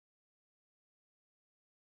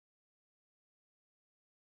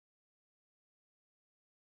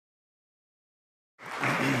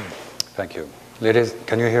Thank you. Ladies,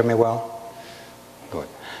 can you hear me well? Good.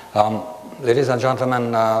 Ladies and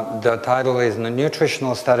gentlemen, the title is The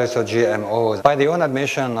Nutritional Status of GMOs. By the own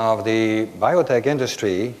admission of the biotech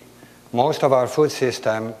industry, most of our food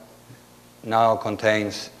system now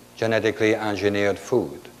contains genetically engineered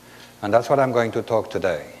food. And that's what I'm going to talk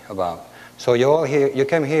today about. So you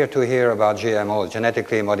came here to hear about GMOs,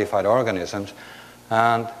 genetically modified organisms,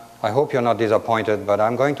 and I hope you're not disappointed, but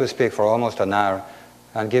I'm going to speak for almost an hour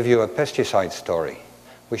and give you a pesticide story.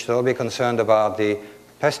 We should all be concerned about the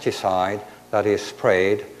pesticide that is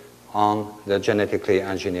sprayed on the genetically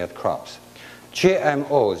engineered crops.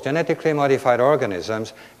 GMOs, genetically modified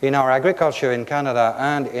organisms, in our agriculture in Canada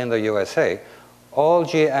and in the USA, all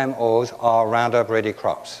GMOs are Roundup ready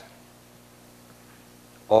crops.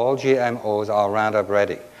 All GMOs are Roundup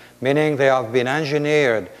ready, meaning they have been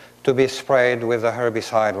engineered to be sprayed with the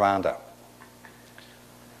herbicide Roundup.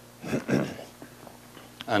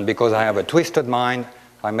 And because I have a twisted mind,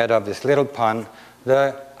 I made up this little pun.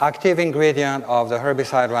 The active ingredient of the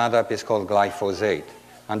herbicide Roundup is called glyphosate.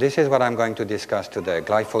 And this is what I'm going to discuss today,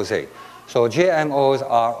 glyphosate. So GMOs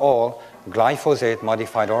are all glyphosate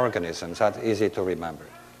modified organisms. That's easy to remember.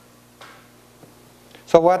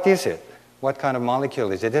 So what is it? What kind of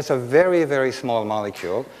molecule is it? It's a very, very small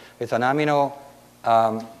molecule. It's an amino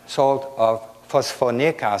salt of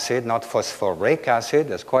phosphonic acid, not phosphoric acid.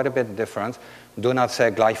 There's quite a bit of difference. Do not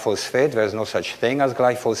say glyphosate. There's no such thing as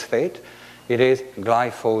glyphosate. It is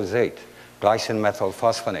glyphosate, glycine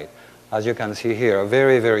methylphosphonate. As you can see here, a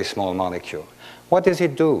very, very small molecule. What does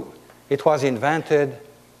it do? It was invented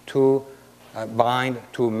to bind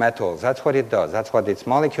to metals. That's what it does. That's what its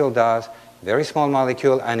molecule does. Very small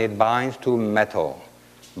molecule, and it binds to metal.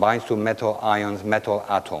 Binds to metal ions, metal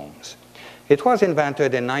atoms. It was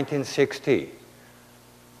invented in 1960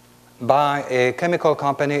 by a chemical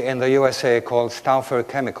company in the USA called Stauffer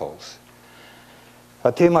Chemicals.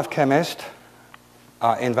 A team of chemists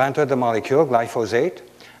invented the molecule, glyphosate,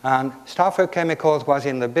 and Stauffer Chemicals was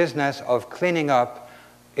in the business of cleaning up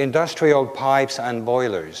industrial pipes and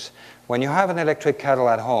boilers. When you have an electric kettle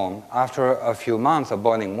at home, after a few months of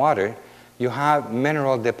boiling water, you have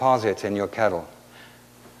mineral deposits in your kettle.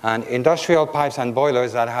 And industrial pipes and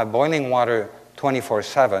boilers that have boiling water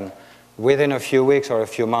 24/7, within a few weeks or a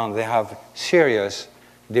few months, they have serious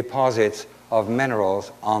deposits of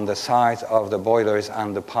minerals on the sides of the boilers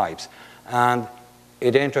and the pipes. And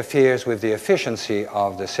it interferes with the efficiency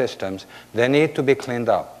of the systems. They need to be cleaned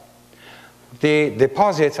up. The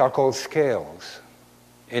deposits are called scales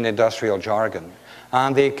in industrial jargon.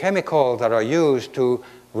 And the chemicals that are used to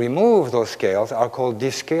remove those scales are called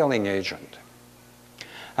descaling agent.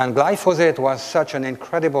 And glyphosate was such an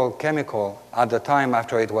incredible chemical at the time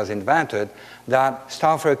after it was invented that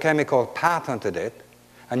Stauffer Chemical patented it.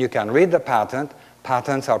 And you can read the patent.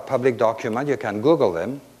 Patents are public documents. You can Google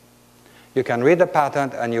them. You can read the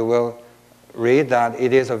patent and you will read that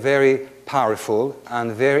it is a very powerful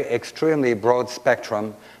and very extremely broad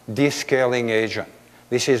spectrum descaling agent.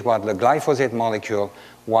 This is what the glyphosate molecule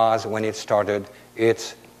was when it started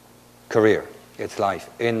its career, its life,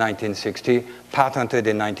 in 1960, patented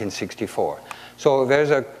in 1964. So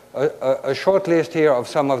there's a short list here of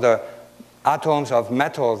some of the atoms of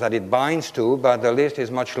metals that it binds to, but the list is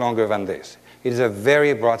much longer than this. It is a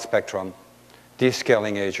very broad spectrum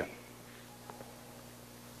descaling agent.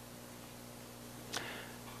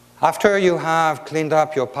 After you have cleaned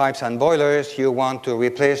up your pipes and boilers, you want to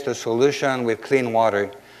replace the solution with clean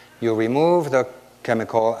water. You remove the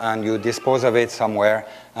chemical and you dispose of it somewhere.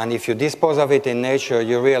 And if you dispose of it in nature,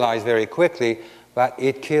 you realize very quickly that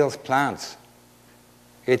it kills plants.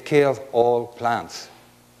 It kills all plants.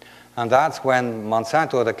 And that's when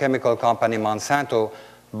Monsanto, the chemical company Monsanto,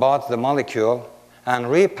 bought the molecule and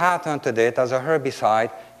repatented it as a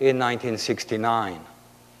herbicide in 1969.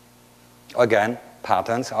 Again,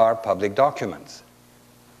 patents are public documents.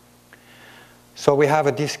 So we have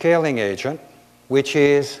a descaling agent, which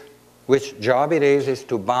job it is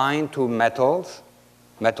to bind to metals,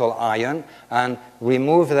 metal ion, and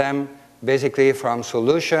remove them basically from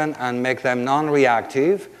solution and make them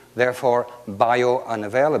non-reactive, therefore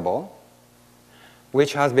bio-unavailable,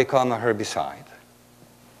 which has become a herbicide.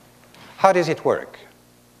 How does it work?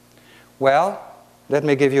 Well, let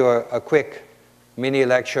me give you a quick mini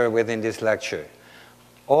lecture within this lecture.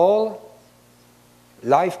 All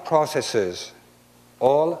life processes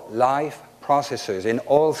in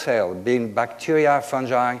all cells, being bacteria,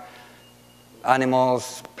 fungi,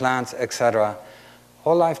 animals, plants, etc.,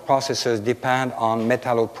 all life processes depend on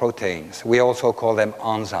metalloproteins. We also call them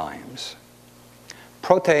enzymes.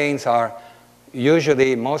 Proteins are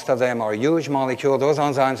Usually, most of them are huge molecules. Those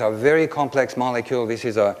enzymes are very complex molecules. This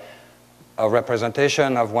is a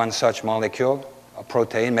representation of one such molecule, a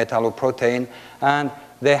protein, metalloprotein, and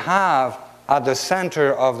they have at the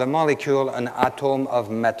center of the molecule an atom of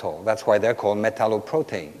metal. That's why they're called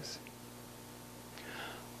metalloproteins.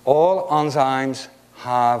 All enzymes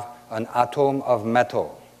have an atom of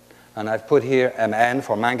metal. And I've put here Mn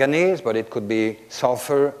for manganese, but it could be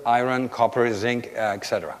sulfur, iron, copper, zinc,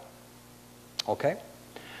 etc. Okay?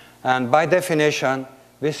 And by definition,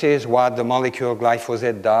 this is what the molecule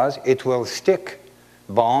glyphosate does. It will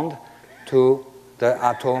bond to the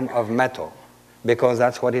atom of metal, because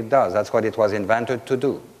that's what it does. That's what it was invented to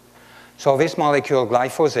do. So this molecule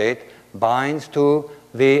glyphosate binds to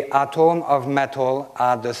the atom of metal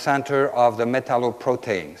at the center of the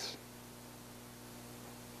metalloproteins.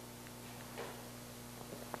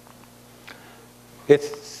 It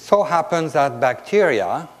so happens that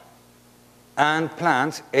bacteria and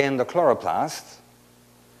plants in the chloroplasts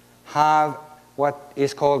have what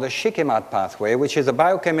is called the Shikimate pathway, which is a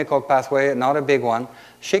biochemical pathway, not a big one,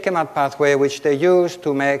 Shikimate pathway, which they use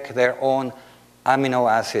to make their own amino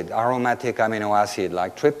acid, aromatic amino acid,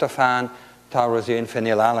 like tryptophan, tyrosine,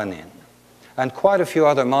 phenylalanine, and quite a few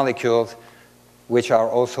other molecules which are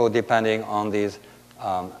also depending on these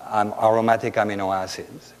aromatic amino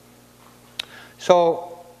acids.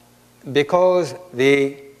 So, because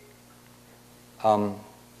the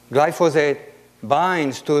glyphosate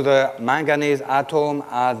binds to the manganese atom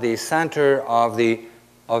at the center of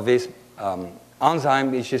this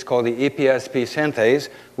enzyme, which is called the EPSP synthase,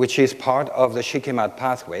 which is part of the Shikimate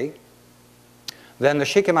pathway, then the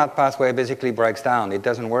Shikimate pathway basically breaks down. It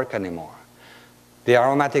doesn't work anymore. The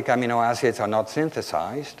aromatic amino acids are not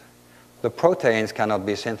synthesized, the proteins cannot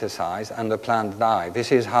be synthesized, and the plant dies.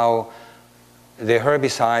 This is how the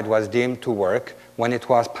herbicide was deemed to work when it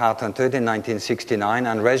was patented in 1969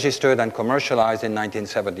 and registered and commercialized in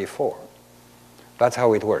 1974. That's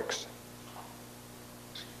how it works.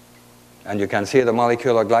 And you can see the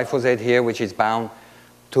molecule of glyphosate here, which is bound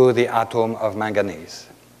to the atom of manganese.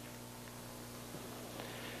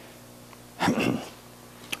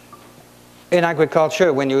 In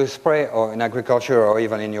agriculture, when you spray, or in agriculture or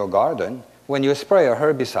even in your garden, when you spray a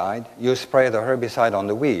herbicide, you spray the herbicide on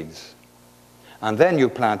the weeds. And then you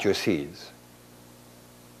plant your seeds.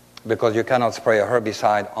 Because you cannot spray a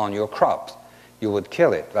herbicide on your crops. You would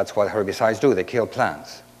kill it. That's what herbicides do. They kill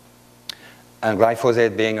plants. And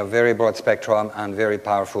glyphosate, being a very broad spectrum and very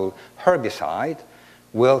powerful herbicide,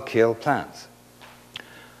 will kill plants.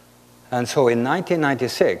 And so in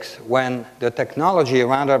 1996, when the technology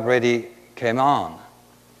RoundUp Ready came on,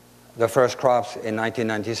 the first crops in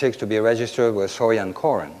 1996 to be registered were soy and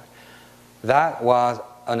corn. That was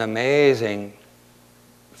an amazing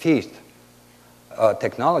feast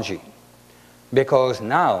technology, because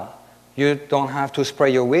now you don't have to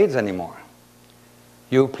spray your weeds anymore.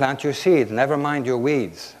 You plant your seeds, never mind your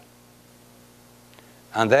weeds.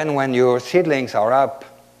 And then when your seedlings are up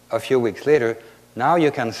a few weeks later, now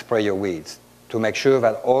you can spray your weeds to make sure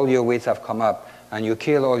that all your weeds have come up and you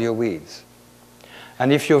kill all your weeds.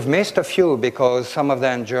 And if you've missed a few because some of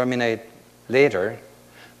them germinate later,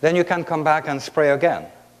 then you can come back and spray again.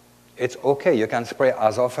 It's okay, you can spray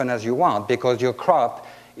as often as you want because your crop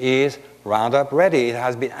is RoundUp Ready. It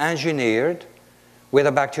has been engineered with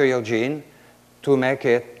a bacterial gene to make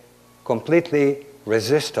it completely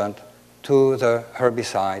resistant to the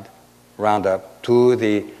herbicide Roundup, to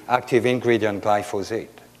the active ingredient glyphosate.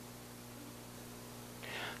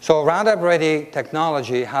 So RoundUp Ready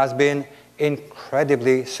technology has been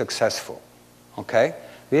incredibly successful. Okay?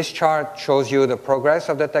 This chart shows you the progress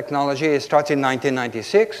of the technology. It started in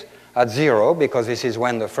 1996 at 0, because this is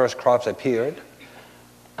when the first crops appeared,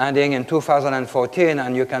 ending in 2014,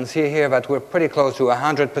 and you can see here that we're pretty close to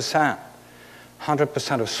 100%.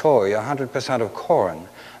 100% of soy, 100% of corn,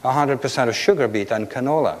 100% of sugar beet and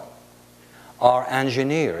canola are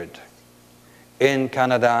engineered in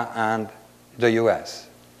Canada and the US.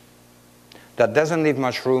 That doesn't leave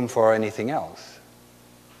much room for anything else.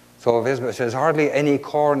 So there's hardly any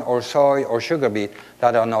corn or soy or sugar beet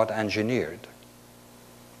that are not engineered.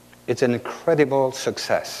 It's an incredible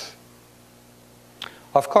success.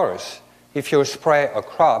 Of course, if you spray a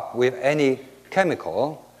crop with any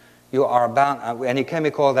chemical, you are bound, any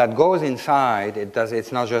chemical that goes inside,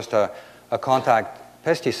 it's not just a contact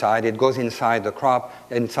pesticide, it goes inside the crop,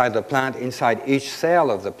 inside the plant, inside each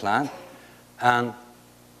cell of the plant, and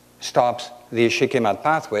stops the Shikimate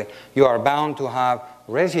pathway. You are bound to have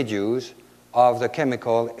residues of the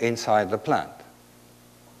chemical inside the plant.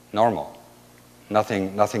 Normal.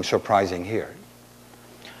 Nothing surprising here.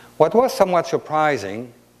 What was somewhat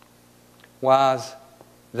surprising was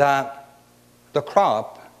that the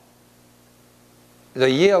crop, the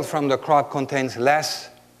yield from the crop contains less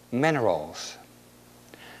minerals.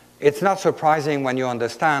 It's not surprising when you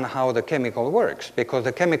understand how the chemical works, because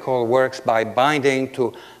the chemical works by binding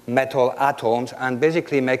to metal atoms and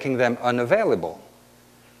basically making them unavailable.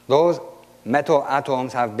 Those metal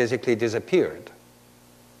atoms have basically disappeared.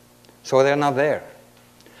 So they're not there.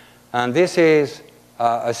 And this is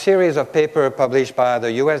a series of papers published by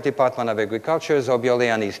the US Department of Agriculture.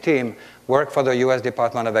 Zobiole and his team worked for the US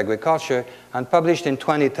Department of Agriculture and published in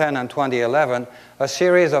 2010 and 2011 a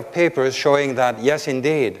series of papers showing that, yes,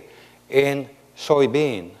 indeed, in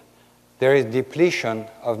soybean, there is depletion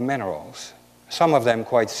of minerals, some of them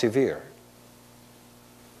quite severe.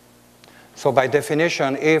 So by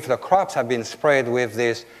definition, if the crops have been sprayed with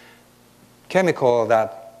this chemical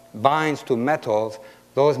that binds to metals,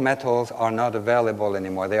 those metals are not available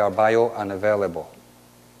anymore. They are bio-unavailable.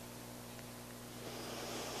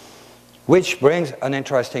 Which brings an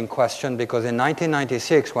interesting question, because in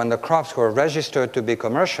 1996, when the crops were registered to be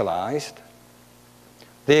commercialized,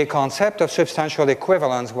 the concept of substantial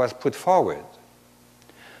equivalence was put forward.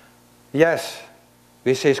 Yes,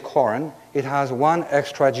 this is corn. It has one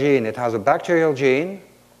extra gene. It has a bacterial gene,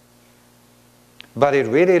 but it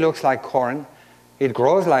really looks like corn. It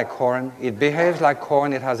grows like corn. It behaves like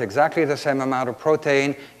corn. It has exactly the same amount of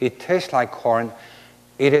protein. It tastes like corn.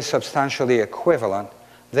 It is substantially equivalent.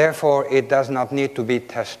 Therefore, it does not need to be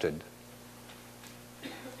tested.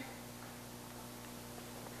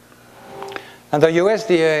 And the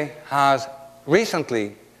USDA has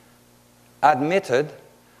recently admitted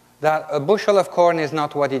that a bushel of corn is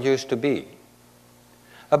not what it used to be.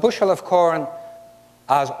 A bushel of corn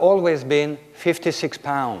has always been 56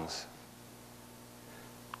 pounds.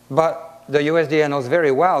 But the USDA knows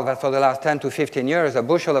very well that for the last 10 to 15 years, a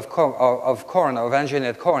bushel of corn, of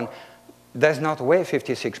engineered corn, does not weigh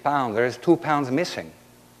 56 pounds. There is 2 pounds missing.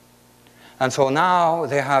 And so now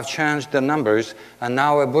they have changed the numbers, and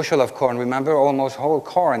now a bushel of corn, remember, almost whole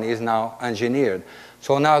corn is now engineered.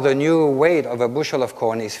 So now the new weight of a bushel of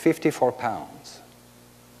corn is 54 pounds,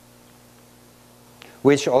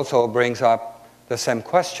 which also brings up the same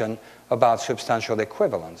question about substantial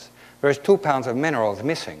equivalence. There's 2 pounds of minerals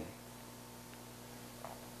missing.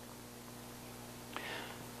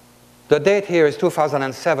 The date here is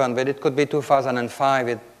 2007, but it could be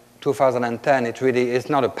 2005, 2010. It really is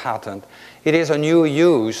not a patent. It is a new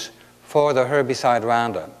use for the herbicide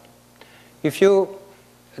RoundUp.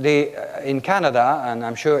 In Canada, and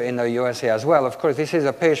I'm sure in the USA as well, of course, this is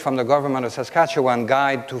a page from the government of Saskatchewan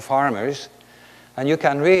Guide to Farmers, and you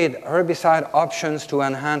can read herbicide options to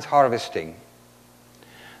enhance harvesting.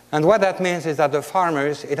 And what that means is that the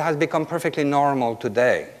farmers, it has become perfectly normal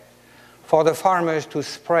today for the farmers to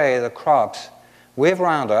spray the crops with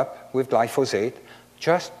RoundUp, with glyphosate,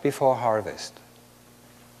 just before harvest.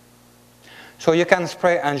 So you can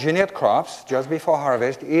spray engineered crops just before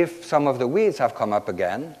harvest if some of the weeds have come up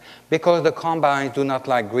again, because the combines do not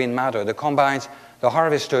like green matter. The combines, the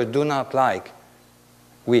harvesters do not like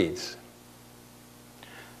weeds.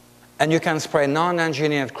 And you can spray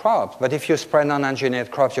non-engineered crops, but if you spray non-engineered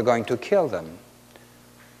crops, you're going to kill them.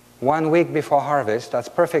 1 week before harvest, that's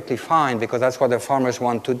perfectly fine, because that's what the farmers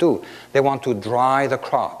want to do. They want to dry the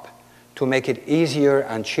crop to make it easier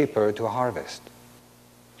and cheaper to harvest.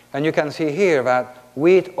 And you can see here that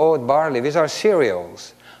wheat, oat, barley, these are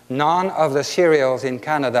cereals. None of the cereals in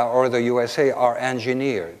Canada or the USA are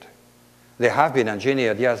engineered. They have been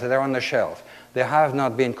engineered, yes, they're on the shelf. They have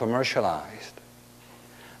not been commercialized.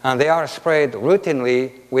 And they are sprayed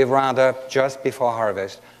routinely with RoundUp just before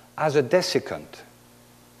harvest as a desiccant.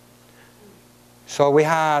 So we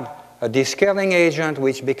had a descaling agent,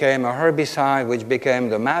 which became a herbicide, which became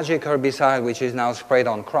the magic herbicide, which is now sprayed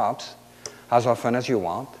on crops as often as you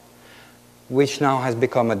want, which now has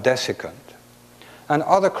become a desiccant. And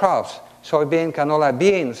other crops, soybean, canola,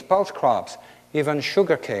 beans, pulse crops, even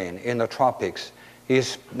sugarcane in the tropics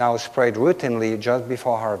is now sprayed routinely just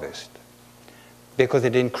before harvest because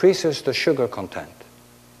it increases the sugar content.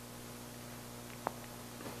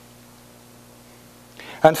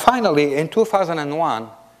 And finally, in 2001,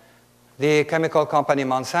 the chemical company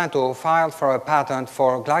Monsanto filed for a patent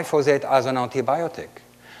for glyphosate as an antibiotic.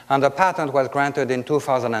 And the patent was granted in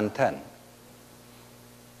 2010.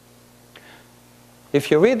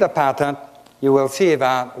 If you read the patent, you will see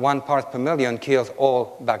that 1 part per million kills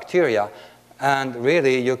all bacteria. And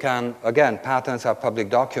really, you can, again, patents are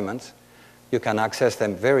public documents. You can access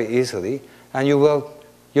them very easily. And you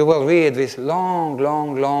will read this long,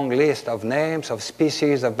 long, long list of names of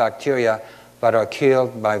species of bacteria that are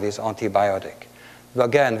killed by this antibiotic.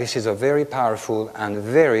 Again, this is a very powerful and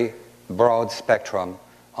very broad-spectrum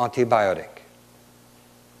antibiotic.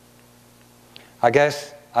 I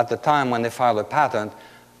guess at the time when they filed a patent,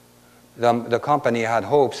 the company had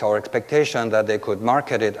hopes or expectation that they could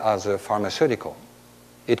market it as a pharmaceutical.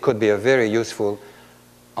 It could be a very useful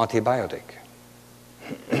antibiotic.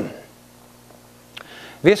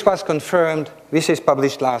 This was confirmed, this is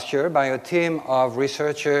published last year, by a team of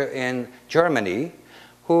researchers in Germany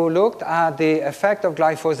who looked at the effect of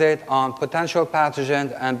glyphosate on potential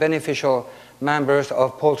pathogens and beneficial members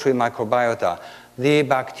of poultry microbiota, the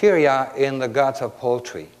bacteria in the guts of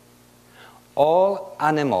poultry. All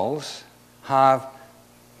animals have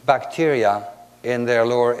bacteria in their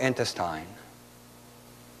lower intestine.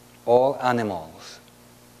 All animals.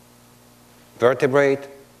 Vertebrate,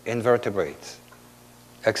 invertebrates,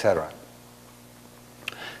 etc.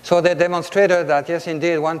 So they demonstrated that, yes,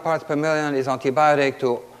 indeed, 1 part per million is antibiotic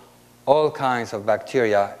to all kinds of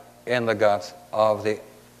bacteria in the guts of the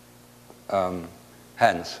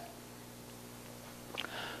hens.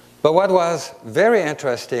 But what was very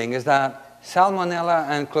interesting is that Salmonella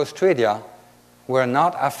and Clostridia were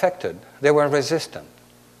not affected. They were resistant.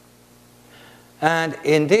 And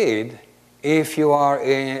indeed, if you are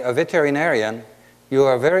a veterinarian, you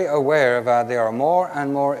are very aware that there are more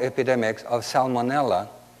and more epidemics of Salmonella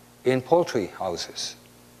in poultry houses.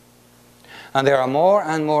 And there are more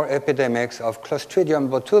and more epidemics of Clostridium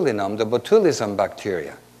botulinum, the botulism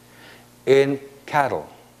bacteria, in cattle.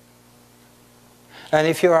 And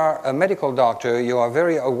if you are a medical doctor, you are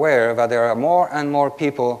very aware that there are more and more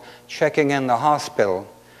people checking in the hospital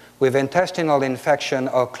with intestinal infection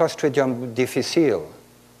of Clostridium difficile.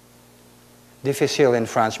 Difficile in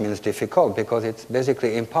French means difficult because it's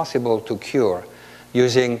basically impossible to cure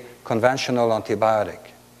using conventional antibiotic.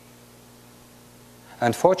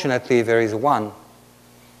 Unfortunately, there is one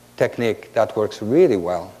technique that works really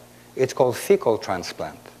well. It's called fecal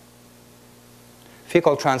transplant.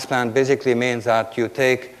 Fecal transplant basically means that you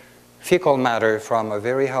take fecal matter from a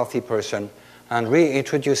very healthy person and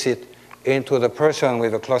reintroduce it into the person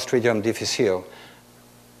with a Clostridium difficile,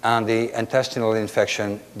 and the intestinal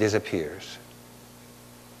infection disappears.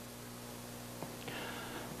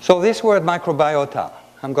 So this word microbiota,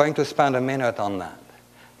 I'm going to spend a minute on that.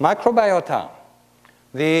 Microbiota,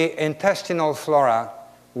 the intestinal flora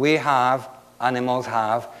we have, animals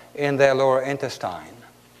have, in their lower intestine.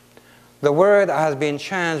 The word has been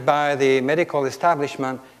changed by the medical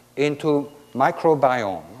establishment into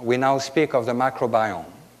microbiome. We now speak of the microbiome.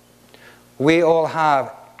 We all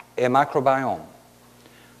have a microbiome.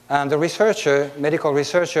 And the medical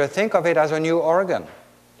researcher, think of it as a new organ,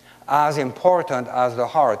 as important as the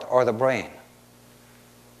heart or the brain.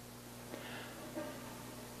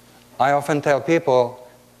 I often tell people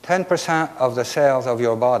 10% of the cells of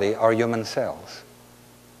your body are human cells.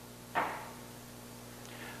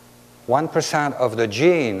 1% of the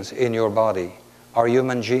genes in your body are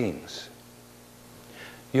human genes.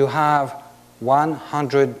 You have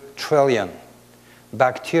 100 trillion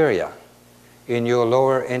bacteria in your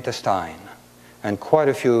lower intestine and quite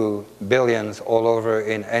a few billions all over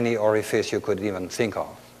in any orifice you could even think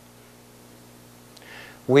of.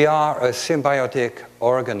 We are a symbiotic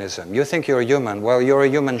organism. You think you're human, well, you're a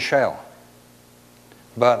human shell.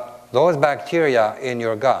 But those bacteria in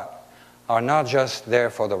your gut are not just there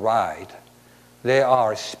for the ride. They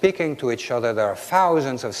are speaking to each other. There are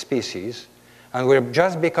thousands of species, and we're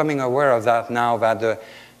just becoming aware of that now that the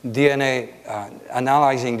DNA,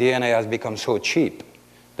 analyzing DNA has become so cheap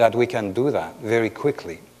that we can do that very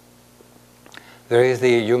quickly. There is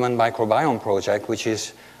the Human Microbiome Project, which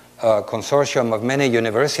is a consortium of many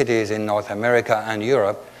universities in North America and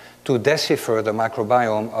Europe to decipher the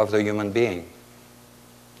microbiome of the human being.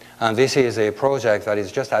 And this is a project that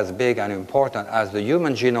is just as big and important as the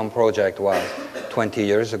Human Genome Project was 20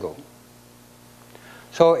 years ago.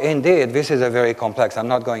 So indeed, this is a very complex. I'm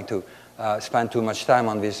not going to spend too much time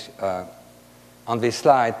on this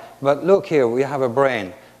slide, but look here, we have a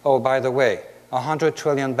brain. Oh, by the way, 100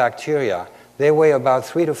 trillion bacteria, they weigh about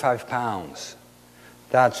 3 to 5 pounds.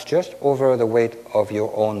 That's just over the weight of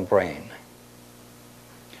your own brain.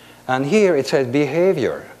 And here it says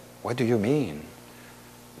behavior. What do you mean?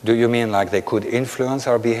 Do you mean like they could influence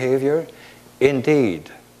our behavior? Indeed.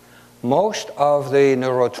 Most of the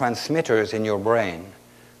neurotransmitters in your brain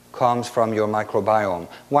comes from your microbiome.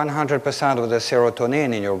 100% of the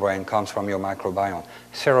serotonin in your brain comes from your microbiome.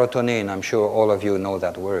 Serotonin, I'm sure all of you know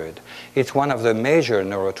that word. It's one of the major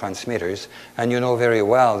neurotransmitters, and you know very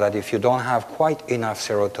well that if you don't have quite enough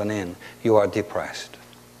serotonin, you are depressed.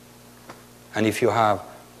 And if you have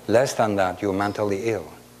less than that, you're mentally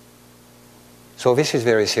ill. So this is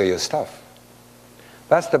very serious stuff.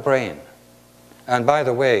 That's the brain. And by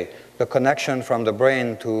the way, the connection from the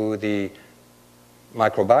brain to the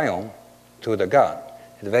microbiome, to the gut,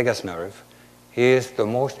 the vagus nerve, is the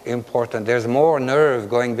most important. There's more nerve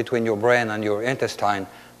going between your brain and your intestine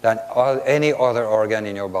than any other organ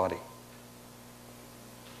in your body.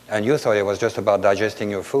 And you thought it was just about digesting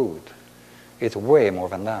your food. It's way more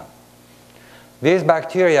than that. These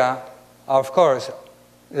bacteria, of course,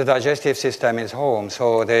 the digestive system is home,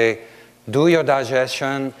 so they do your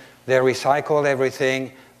digestion, they recycle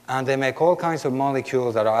everything, and they make all kinds of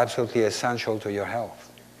molecules that are absolutely essential to your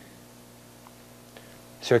health.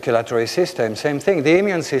 Circulatory system, same thing. The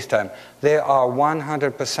immune system, they are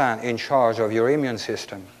 100% in charge of your immune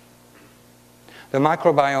system. The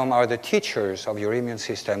microbiome are the teachers of your immune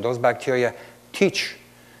system. Those bacteria teach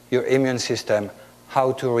your immune system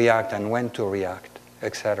how to react and when to react,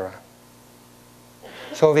 etc.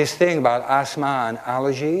 So this thing about asthma and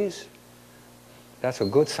allergies, that's a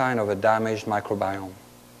good sign of a damaged microbiome.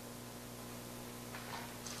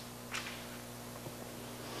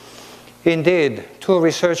 Indeed, two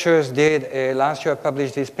researchers did last year,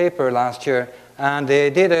 published this paper last year, and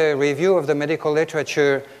they did a review of the medical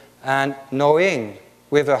literature, and knowing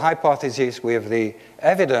with the hypothesis, with the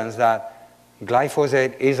evidence that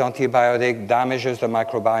glyphosate is antibiotic, damages the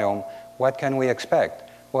microbiome, what can we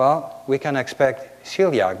expect? Well, we can expect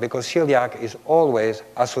celiac, because celiac is always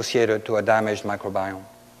associated to a damaged microbiome.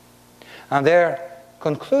 And their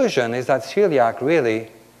conclusion is that celiac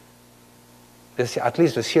really, at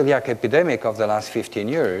least the celiac epidemic of the last 15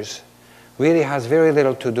 years, really has very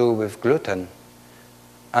little to do with gluten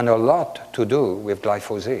and a lot to do with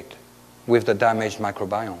glyphosate, with the damaged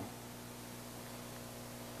microbiome.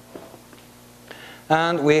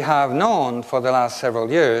 And we have known for the last several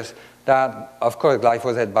years that, of course,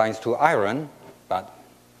 glyphosate binds to iron, but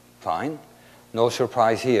fine, no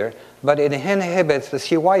surprise here, but it inhibits the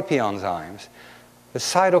CYP enzymes. The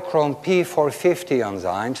cytochrome P450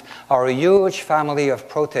 enzymes are a huge family of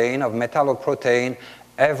protein, of metalloprotein.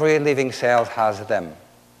 Every living cell has them.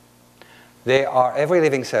 They are every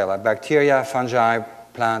living cell, like bacteria, fungi,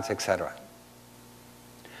 plants, etc.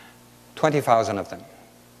 20,000 of them.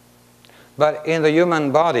 But in the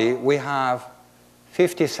human body, we have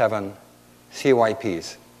 57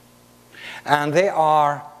 CYPs. And they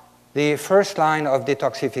are the first line of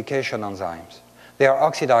detoxification enzymes. They are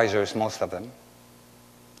oxidizers, most of them.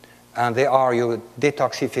 And they are your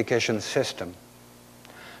detoxification system.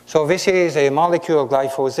 So this is a molecule,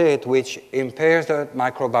 glyphosate, which impairs the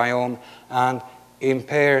microbiome and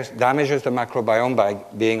damages the microbiome by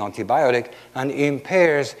being antibiotic, and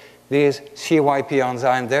impairs these CYP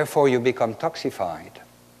enzyme. Therefore, you become toxified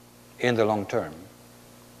in the long term.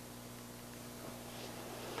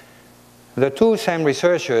 The two same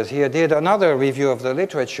researchers here did another review of the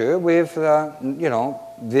literature with,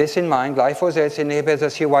 this in mind. Glyphosate inhibits the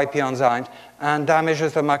CYP enzymes and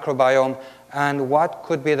damages the microbiome, and what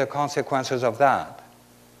could be the consequences of that?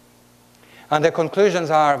 And the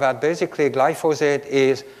conclusions are that basically glyphosate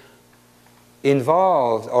is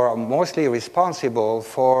involved or mostly responsible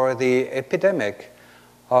for the epidemic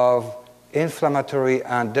of inflammatory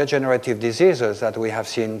and degenerative diseases that we have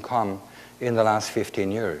seen come in the last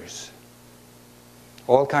 15 years.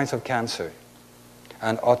 All kinds of cancer,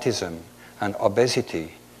 and autism, and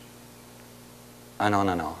obesity, and on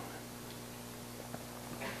and on.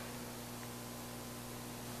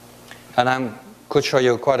 And I could show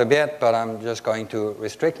you quite a bit, but I'm just going to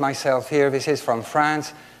restrict myself here. This is from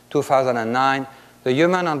France, 2009. The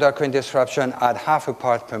human endocrine disruption at 0.5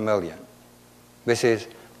 part per million. This is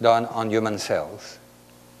done on human cells.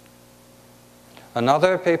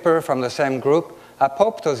 Another paper from the same group,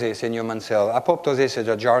 apoptosis in human cell. Apoptosis is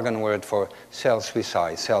a jargon word for cell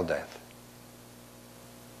suicide, cell death.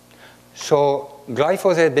 So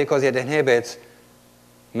glyphosate, because it inhibits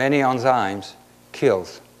many enzymes,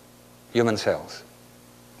 kills human cells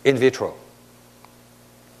in vitro.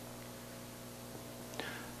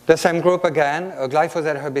 The same group again, a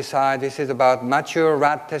glyphosate herbicide. This is about mature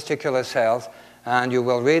rat testicular cells, and you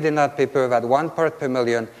will read in that paper that 1 part per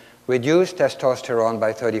million reduced testosterone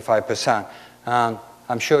by 35%. And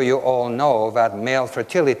I'm sure you all know that male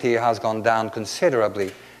fertility has gone down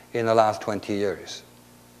considerably in the last 20 years,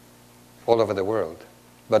 all over the world,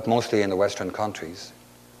 but mostly in the Western countries.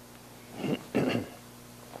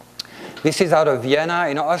 This is out of Vienna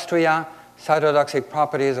in Austria, cytotoxic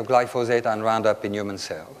properties of glyphosate and RoundUp in human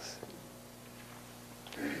cells.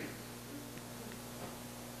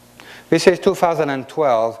 This is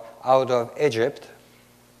 2012 out of Egypt.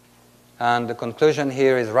 And the conclusion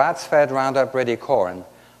here is rats fed Roundup Ready corn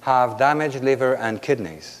have damaged liver and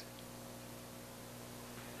kidneys.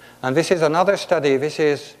 And this is another study. This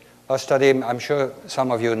is a study, I'm sure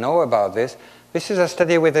some of you know about this. This is a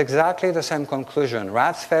study with exactly the same conclusion.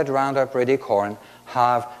 Rats fed Roundup Ready corn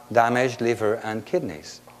have damaged liver and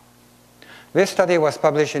kidneys. This study was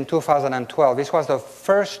published in 2012. This was the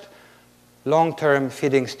first long-term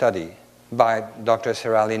feeding study by Dr.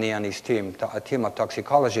 Seralini and his team, a team of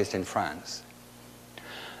toxicologists in France.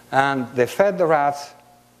 And they fed the rats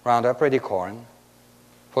Roundup Ready corn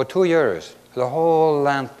for 2 years, the whole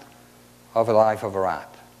length of the life of a rat.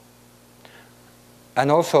 And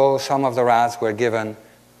also some of the rats were given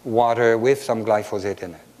water with some glyphosate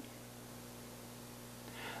in it.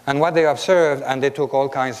 And what they observed, and they took all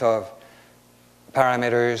kinds of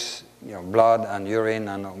parameters, blood and urine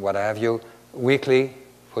and what have you, weekly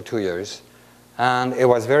for 2 years. And it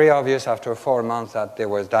was very obvious after 4 months that there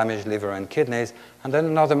was damaged liver and kidneys. And then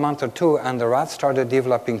another month or two, and the rats started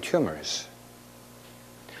developing tumors.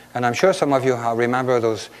 And I'm sure some of you remember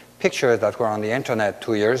those pictures that were on the internet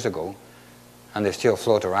 2 years ago, and they still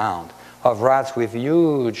float around, of rats with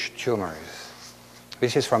huge tumors.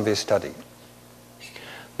 This is from this study.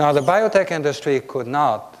 Now, the biotech industry could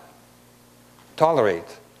not tolerate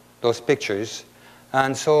those pictures,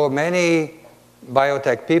 and so many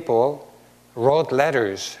biotech people wrote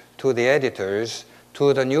letters to the editors,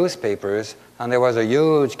 to the newspapers, and there was a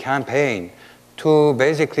huge campaign to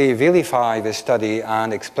basically vilify the study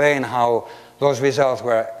and explain how those results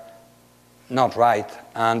were not right,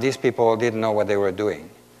 and these people didn't know what they were doing.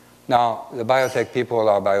 Now, the biotech people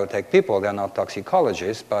are biotech people. They're not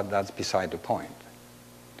toxicologists, but that's beside the point.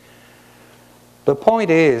 The point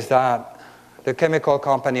is that the chemical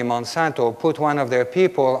company Monsanto put one of their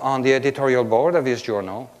people on the editorial board of his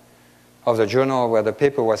journal, of the journal where the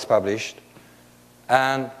paper was published,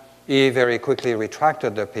 and he very quickly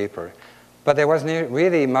retracted the paper. But there wasn't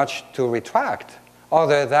really much to retract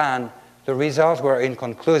other than the results were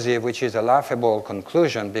inconclusive, which is a laughable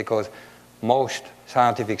conclusion because most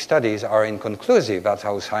scientific studies are inconclusive. That's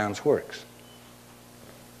how science works.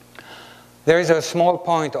 There is a small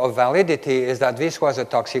point of validity, is that this was a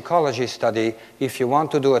toxicology study. If you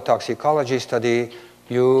want to do a toxicology study,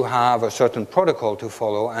 you have a certain protocol to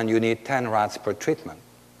follow, and you need 10 rats per treatment.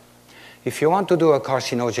 If you want to do a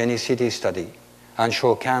carcinogenicity study and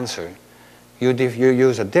show cancer, you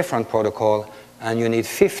use a different protocol, and you need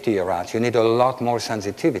 50 rats. You need a lot more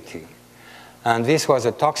sensitivity. And this was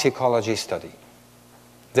a toxicology study.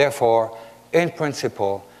 Therefore, in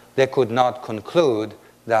principle, they could not conclude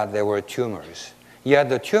that there were tumors. Yet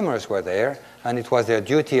the tumors were there, and it was their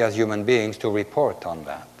duty as human beings to report on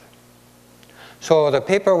that. So the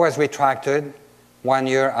paper was retracted 1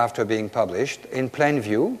 year after being published in plain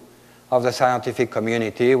view of the scientific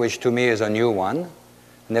community, which to me is a new one.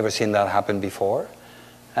 Never seen that happen before,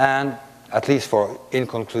 and at least for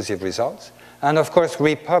inconclusive results. And of course,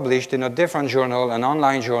 republished in a different journal, an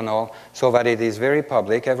online journal, so that it is very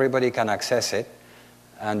public. Everybody can access it,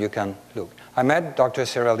 and you can look. I met Dr.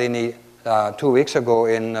 Seralini 2 weeks ago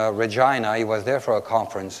in Regina. He was there for a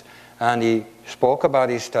conference, and he spoke about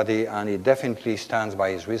his study, and he definitely stands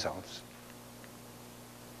by his results.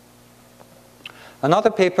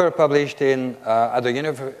 Another paper published at the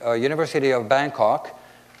University of Bangkok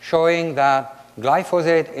showing that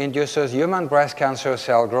glyphosate induces human breast cancer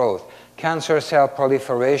cell growth. Cancer cell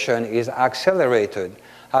proliferation is accelerated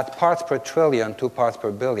at parts per trillion to parts per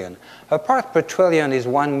billion. A part per trillion is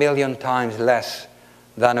 1 million times less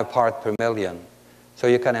than a part per million. So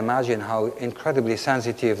you can imagine how incredibly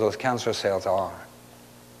sensitive those cancer cells are.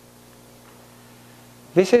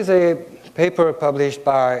 This is a paper published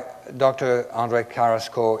by Dr. André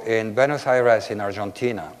Carrasco in Buenos Aires in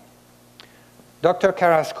Argentina. Dr.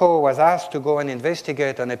 Carrasco was asked to go and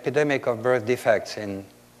investigate an epidemic of birth defects in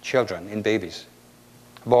children, in babies,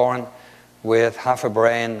 born with half a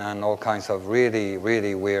brain and all kinds of really,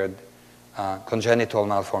 really weird congenital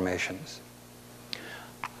malformations.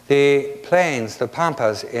 The plains, the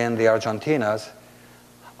pampas in the Argentinas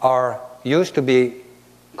used to be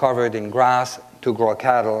covered in grass to grow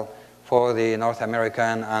cattle for the North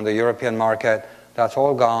American and the European market. That's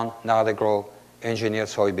all gone. Now they grow engineered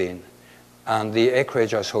soybean. And the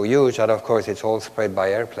acreage are so huge that, of course, it's all spread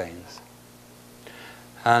by airplanes.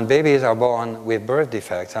 And babies are born with birth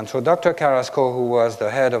defects. And so Dr. Carrasco, who was the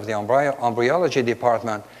head of the embryology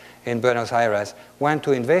department in Buenos Aires, went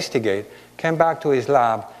to investigate, came back to his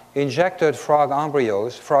lab, injected frog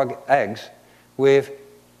embryos, frog eggs, with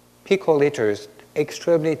picoliters,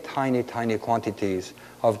 extremely tiny, tiny quantities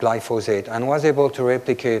of glyphosate, and was able to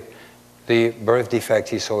replicate the birth defects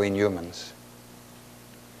he saw in humans.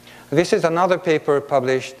 This is another paper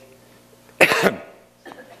published,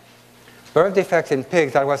 birth defects in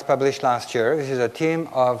pigs, that was published last year. This is a team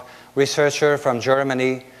of researchers from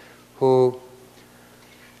Germany who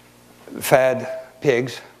fed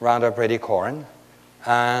pigs Roundup Ready corn,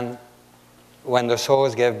 and when the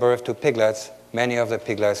sows gave birth to piglets, many of the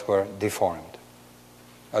piglets were deformed,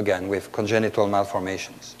 again with congenital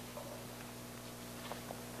malformations.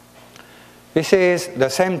 This is the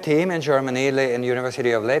same team in Germany, in the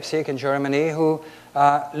University of Leipzig in Germany, who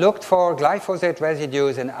looked for glyphosate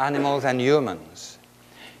residues in animals and humans.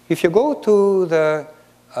 If you go to the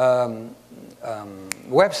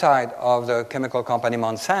website of the chemical company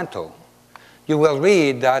Monsanto, you will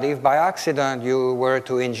read that if by accident you were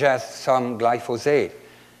to ingest some glyphosate,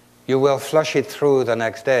 you will flush it through the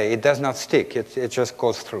next day. It does not stick. It just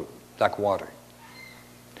goes through like water.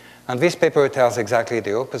 And this paper tells exactly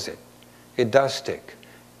the opposite. It does stick.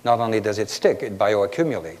 Not only does it stick, it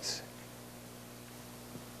bioaccumulates.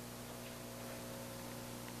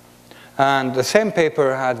 And the same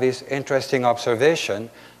paper had this interesting observation.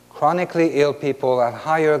 Chronically ill people have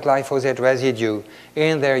higher glyphosate residue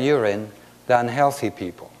in their urine than healthy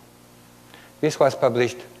people. This was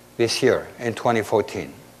published this year in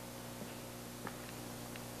 2014.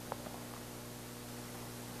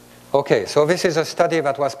 Okay, so this is a study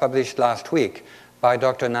that was published last week by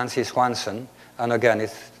Dr. Nancy Swanson, and again,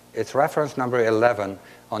 it's reference number 11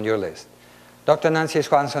 on your list. Dr. Nancy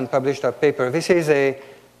Swanson published a paper. This is a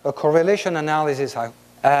correlation analysis,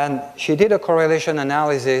 and she did a correlation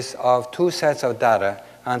analysis of 2 sets of data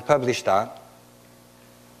and published that.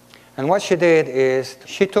 And what she did is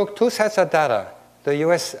she took 2 sets of data,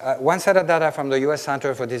 one set of data from the US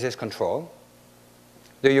Center for Disease Control.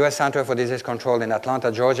 The US Center for Disease Control in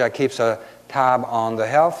Atlanta, Georgia keeps a tab on the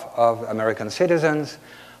health of American citizens,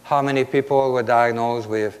 how many people were diagnosed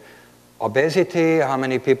with obesity, how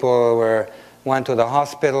many people went to the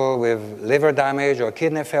hospital with liver damage or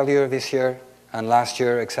kidney failure this year and last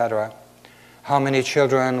year, etc. How many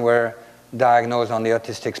children were diagnosed on the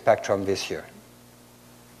autistic spectrum this year.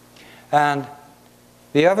 And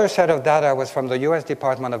the other set of data was from the US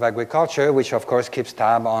Department of Agriculture, which of course keeps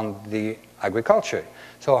tab on the agriculture.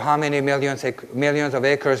 So how many millions of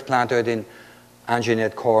acres planted in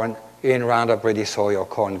engineered corn, in Roundup Ready soy or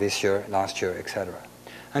corn this year, last year, etc.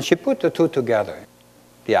 And she put the 2 together.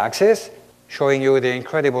 The axis showing you the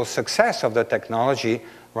incredible success of the technology.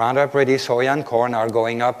 Roundup Ready soy and corn are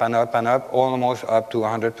going up and up and up, almost up to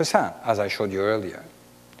 100%, as I showed you earlier.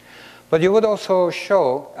 But you would also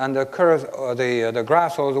show, and the curves, the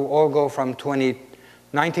graphs all go from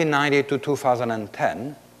 1990 to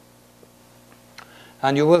 2010.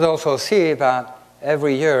 And you would also see that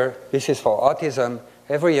every year, this is for autism,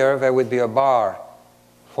 every year there would be a bar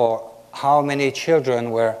for how many children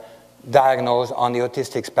were diagnosed on the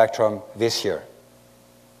autistic spectrum this year.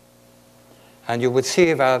 And you would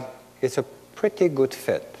see that it's a pretty good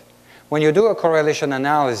fit. When you do a correlation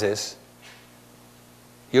analysis,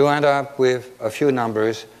 you end up with a few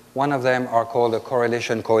numbers. One of them are called the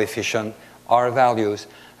correlation coefficient, R values.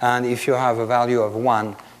 And if you have a value of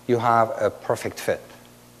 1, you have a perfect fit.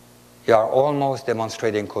 You are almost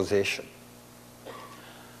demonstrating causation.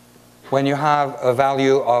 When you have a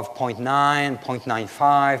value of 0.9,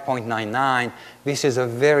 0.95, 0.99, this is a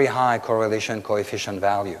very high correlation coefficient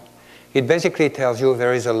value. It basically tells you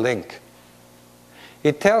there is a link.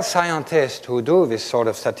 It tells scientists who do this sort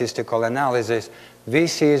of statistical analysis,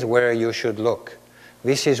 this is where you should look.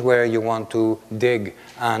 This is where you want to dig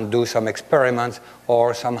and do some experiments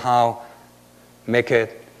or somehow make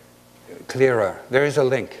it clearer. There is a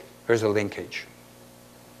link. There's a linkage.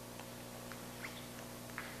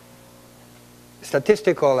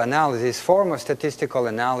 Statistical analysis, form of statistical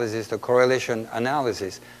analysis, the correlation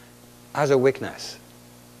analysis, has a weakness.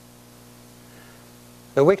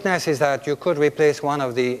 The weakness is that you could replace one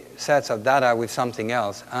of the sets of data with something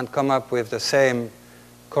else and come up with the same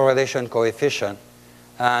correlation coefficient,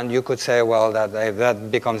 and you could say, well,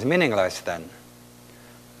 that becomes meaningless then.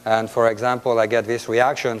 And for example, I get this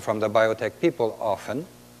reaction from the biotech people often.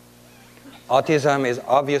 Autism is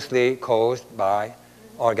obviously caused by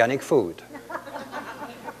organic food.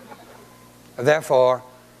 Therefore,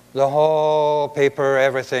 the whole paper,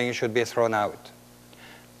 everything should be thrown out,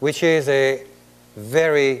 which is a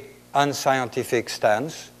very unscientific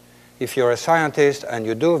stance. If you're a scientist and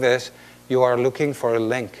you do this, you are looking for a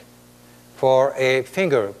link, for a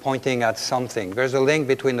finger pointing at something. There's a link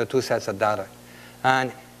between the 2 sets of data.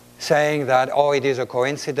 And saying that, oh, it is a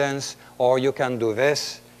coincidence, or you can do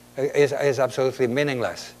this, is absolutely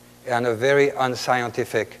meaningless and a very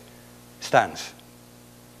unscientific stance.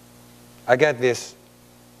 I get this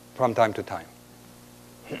from time to time.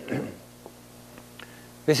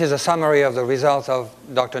 This is a summary of the results of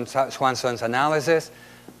Dr. Swanson's analysis.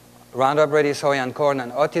 Roundup Ready soy and corn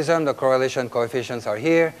and autism, the correlation coefficients are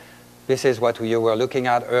here. This is what you were looking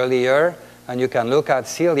at earlier, and you can look at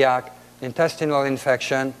celiac, intestinal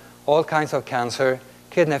infection, all kinds of cancer,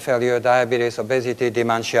 kidney failure, diabetes, obesity,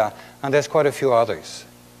 dementia, and there's quite a few others.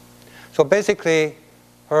 So basically,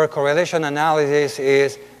 her correlation analysis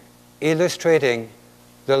is illustrating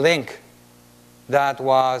the link that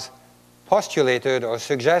was postulated or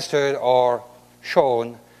suggested or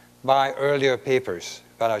shown by earlier papers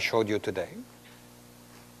that I showed you today.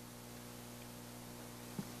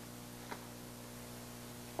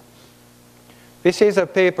 This is a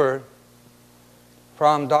paper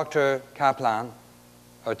from Dr. Kaplan,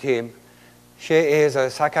 her team. She is a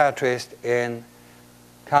psychiatrist in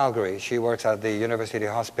Calgary. She works at the University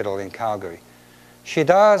Hospital in Calgary. She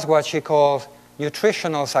does what she calls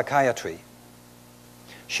nutritional psychiatry.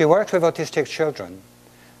 She works with autistic children,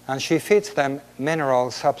 and she feeds them mineral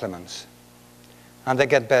supplements, and they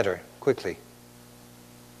get better quickly.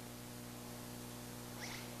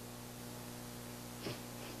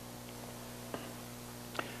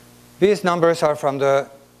 These numbers are from the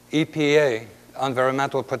EPA,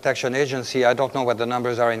 Environmental Protection Agency. I don't know what the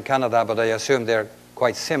numbers are in Canada, but I assume they're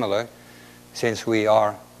quite similar, since we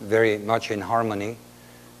are very much in harmony.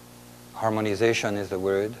 Harmonization is the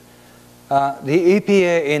word. The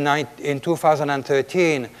EPA in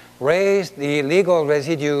 2013 raised the legal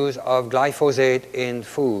residues of glyphosate in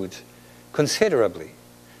foods considerably,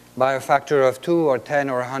 by a factor of 2 or 10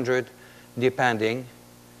 or 100, depending.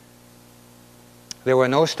 There were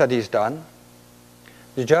no studies done,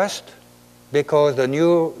 just because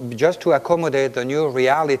just to accommodate the new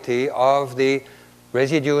reality of the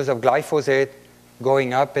residues of glyphosate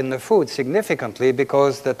going up in the food significantly,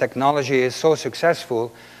 because the technology is so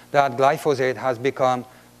successful that glyphosate has become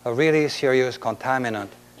a really serious contaminant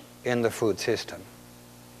in the food system.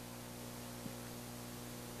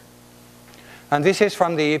 And this is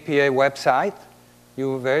from the EPA website.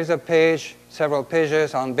 There is a page, several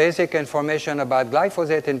pages on basic information about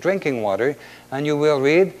glyphosate in drinking water, and you will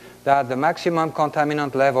read that the maximum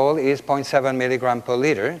contaminant level is 0.7 milligram per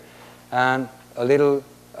liter. And a little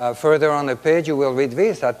further on the page, you will read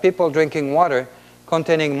this, that people drinking water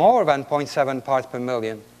containing more than 0.7 parts per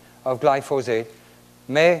million of glyphosate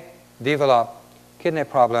may develop kidney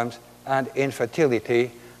problems and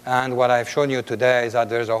infertility. And what I've shown you today is that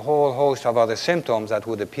there's a whole host of other symptoms that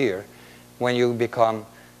would appear when you become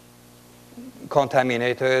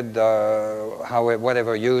contaminated,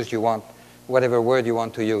 whatever word you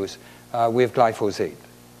want to use, with glyphosate.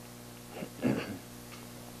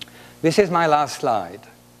 This is my last slide.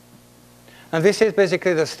 And this is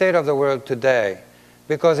basically the state of the world today.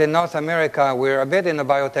 Because in North America, we're a bit in a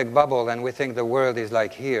biotech bubble and we think the world is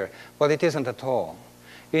like here. But it isn't at all.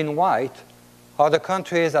 In white are the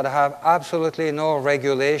countries that have absolutely no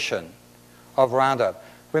regulation of Roundup.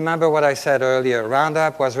 Remember what I said earlier.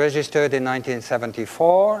 Roundup was registered in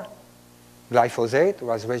 1974. Glyphosate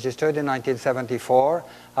was registered in 1974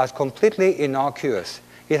 as completely innocuous.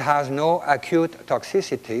 It has no acute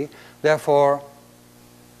toxicity. Therefore,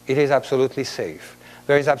 it is absolutely safe.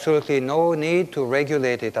 There is absolutely no need to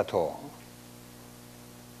regulate it at all.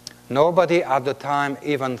 Nobody at the time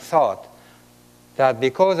even thought that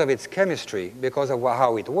because of its chemistry, because of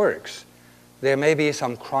how it works, there may be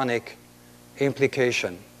some chronic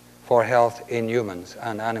implication for health in humans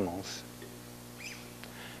and animals.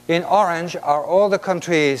 In orange are all the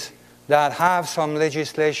countries that have some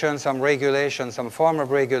legislation, some regulation, some form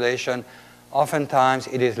of regulation. Oftentimes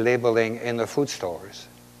it is labeling in the food stores.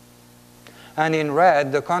 And in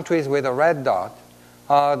red, the countries with a red dot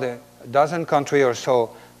are the dozen countries or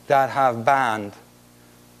so that have banned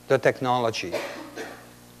the technology.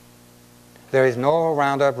 There is no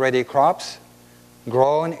Roundup Ready crops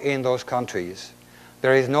grown in those countries.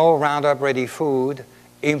 There is no Roundup Ready food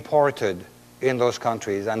imported in those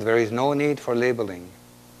countries, and there is no need for labeling.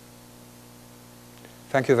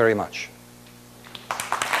 Thank you very much.